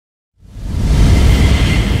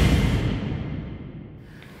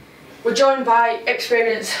We're joined by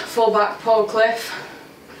experienced fullback Paul Cliff.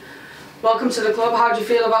 Welcome to the club. How do you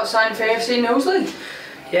feel about signing for AFC Knowsley?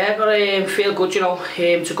 Yeah, but feel good, you know.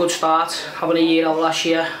 It's a good start. Having a year out last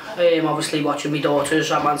year. Obviously watching my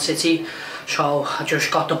daughters at Man City, so I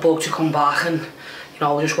just got the bug to come back and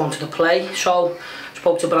I just wanted to play. So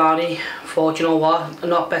spoke to Brownie, thought, you know what, a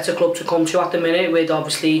not better club to come to at the minute, with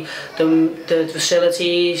obviously the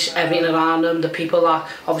facilities, everything around them, the people that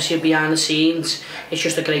obviously are behind the scenes. It's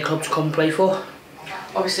just a great club to come and play for.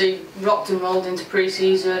 Obviously rocked and rolled into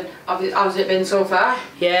pre-season. How's it been so far?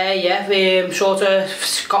 Yeah, sort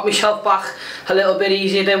of got myself back a little bit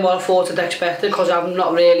easier than what I thought I'd expected, because I've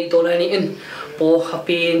not really done anything. But I've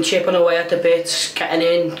been chipping away at the bits,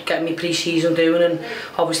 getting my pre-season doing, and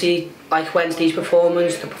obviously like Wednesday's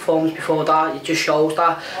performance, the performance before that, it just shows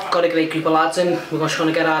that we've got a great group of lads and we're just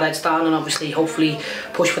going to get our heads down and obviously hopefully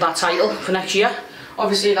push for that title for next year.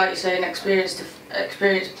 Obviously, like you say, an experienced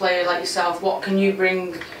player like yourself, what can you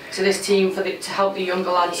bring to this team to help the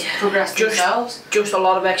younger lads progress themselves? Just a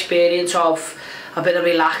lot of experience of a bit of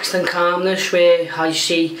relaxed and calmness, where I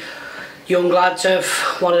see young lads have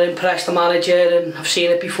want to impress the manager, and I've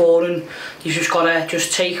seen it before, and you've just got to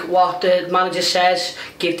take what the manager says,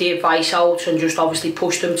 give the advice out, and just obviously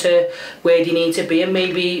push them to where they need to be, and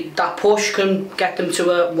maybe that push can get them to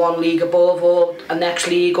a one league above or a next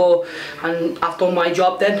league, and I've done my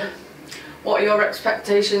job then. What are your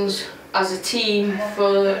expectations as a team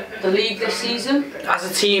for the league this season? As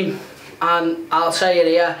a team, and I'll say it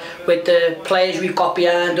here, with the players we've got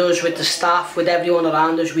behind us, with the staff, with everyone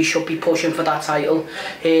around us, we should be pushing for that title.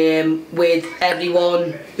 With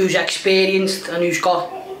everyone who's experienced and who's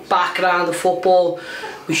got background of football,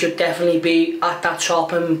 we should definitely be at that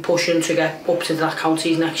top and pushing to get up to that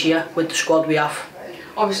counties next year with the squad we have.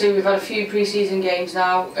 Obviously we've had a few pre-season games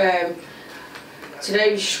now.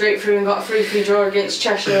 Today we scraped through and got a 3-3 draw against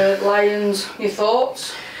Cheshire Lines. Your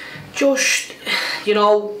thoughts? Just, you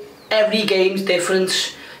know, every game's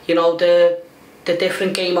different. You know, the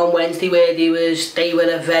different game on Wednesday where they were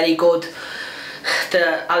a very good,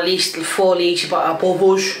 at least 4 leagues above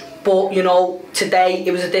us. But you know, today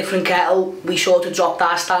it was a different kettle. We sort of dropped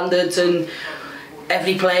our standards, and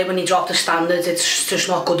every player, when he dropped the standards, it's just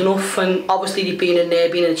not good enough. And obviously they've been in there,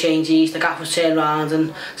 been in the changes, the gaffers turned around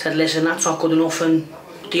and said, listen, that's not good enough, and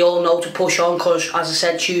they all know to push on, because as I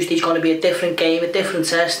said, Tuesday's going to be a different game, a different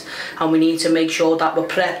test, and we need to make sure that we're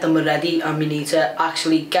prepped and we're ready, and we need to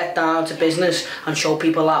actually get down to business and show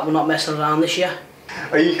people that we're not messing around this year.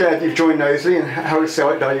 Are you glad you've joined Knowsley, and how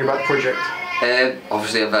excited are you about the project?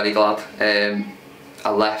 Obviously I'm very glad. I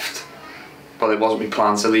left, well, it wasn't my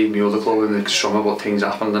plan to leave my other club in the summer, but things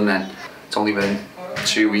happened, and then it's only been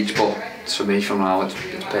 2 weeks, but for me from now it's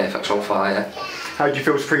perfect so far, yeah. How do you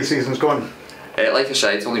feel as pre-season's gone? Like I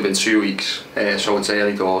say, it's only been 2 weeks, so it's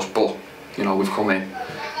early doors, but you know, we've come in,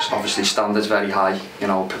 so obviously standards very high, you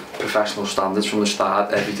know, professional standards from the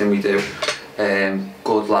start, everything we do.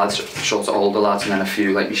 Good lads, sort of older lads, and then a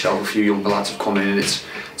few like myself, a few younger lads have come in, and it's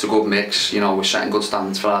a good mix, you know, we're setting good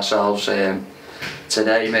standards for ourselves.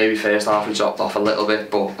 Today, maybe first half we dropped off a little bit,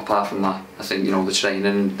 but apart from that, I think, you know, the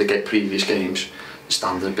training, the previous games, the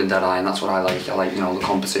standards have been dead high, and that's what I like. I like, you know, the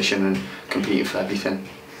competition and competing for everything.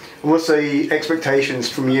 And what's the expectations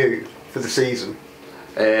from you for the season?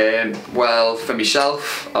 Well, for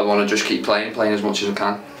myself, I want to just keep playing as much as I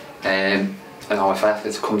can. You know, if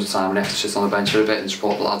it comes a time when I have to sit on the bench for a bit and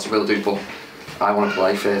support the lads, I will do, but I want to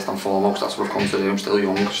play first and foremost. That's what I've come to do. I'm still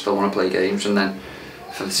young, still want to play games, and then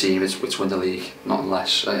for the team it's win the league, not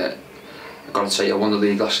unless. I've got to say, I won the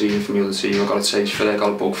league last season from the other team. I've got to taste for it, I've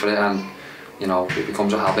got a bug for it, and you know, it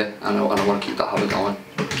becomes a habit, and I want to keep that habit going.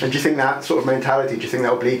 And do you think that sort of mentality, do you think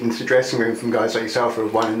that will bleed into the dressing room from guys like yourself who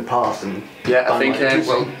have won in the past? And yeah, I think,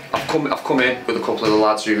 well, I've come in with a couple of the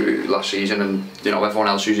lads who last season, and you know, everyone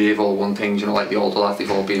else who's here have all won things, you know, like the older lads,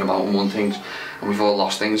 they've all been about and won things, and we've all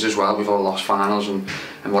lost things as well. We've all lost finals and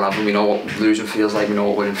whatever. We know what losing feels like, we know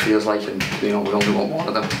what winning feels like, and you know, we only want one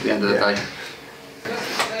of them at the end of the day.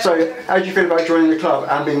 So, how do you feel about joining the club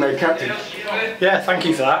and being made captain? Yeah, thank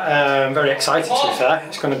you for that. I'm very excited, to be fair.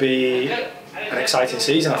 It's going to be an exciting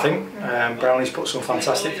season, I think. Brownie's put some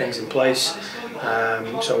fantastic things in place,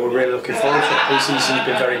 so we're really looking forward to it. Pre-season's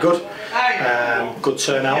been very good. Good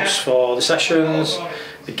turnouts for the sessions,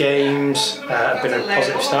 the games have been a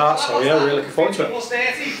positive start, so yeah, we're really looking forward to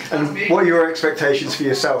it. And what are your expectations for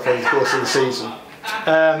yourself over the course of the season?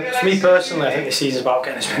 For me personally, I think this season's about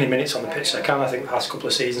getting as many minutes on the pitch as I can. I think the past couple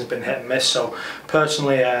of seasons have been hit and miss, so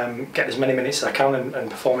personally get as many minutes as I can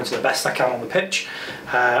and performing to the best I can on the pitch.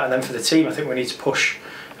 And then for the team, I think we need to push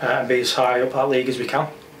and be as high up that league as we can.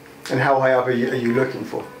 And how high up are you looking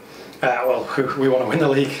for? Well, we want to win the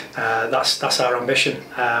league. That's our ambition.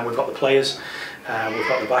 We've got the players, we've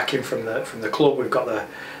got the backing from the club, we've got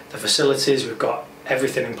the facilities, we've got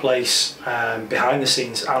everything in place behind the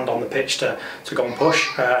scenes and on the pitch to go and push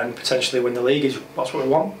and potentially win the league. That's what we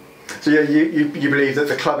want. So yeah, you believe that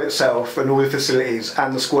the club itself and all the facilities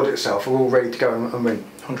and the squad itself are all ready to go and win?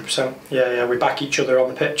 100%. Yeah, we back each other on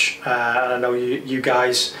the pitch, and I know you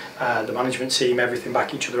guys, the management team, everything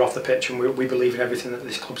back each other off the pitch, and we believe in everything that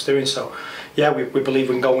this club's doing. So yeah, we believe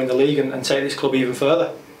we can go and win the league and take this club even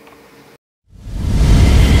further.